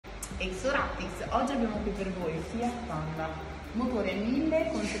E su Rattix oggi abbiamo qui per voi il Fiat Panda, motore 1000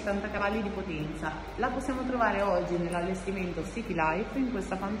 con 70 cavalli di potenza. La possiamo trovare oggi nell'allestimento Citylife in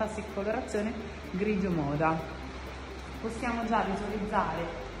questa fantastica colorazione grigio moda. Possiamo già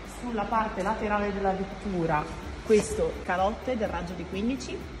visualizzare sulla parte laterale della vettura questo calotte del raggio di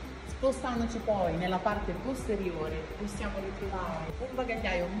 15. Spostandoci poi nella parte posteriore possiamo ritrovare un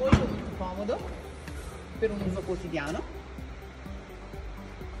bagagliaio molto comodo per un uso quotidiano.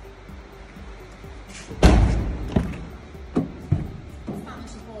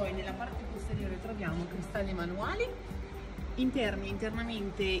 Spostandoci poi nella parte posteriore troviamo cristalli manuali,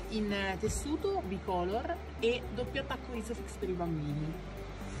 internamente in tessuto bicolor e doppio attacco Isofix per i bambini.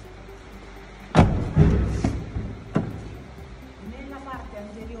 Nella parte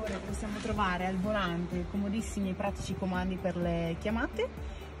anteriore possiamo trovare al volante comodissimi e pratici comandi per le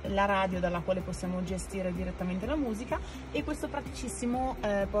chiamate, la radio dalla quale possiamo gestire direttamente la musica e questo praticissimo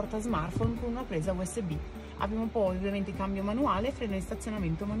porta smartphone con una presa USB. Abbiamo poi ovviamente cambio manuale e freno di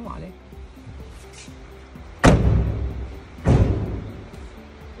stazionamento manuale.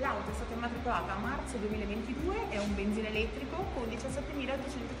 L'auto è stata immatricolata a marzo 2022, è un benzina elettrico con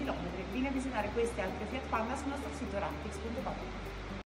 17.200 km. Vieni a visitare questi e altri Fiat Panda sul nostro sito rattix.com.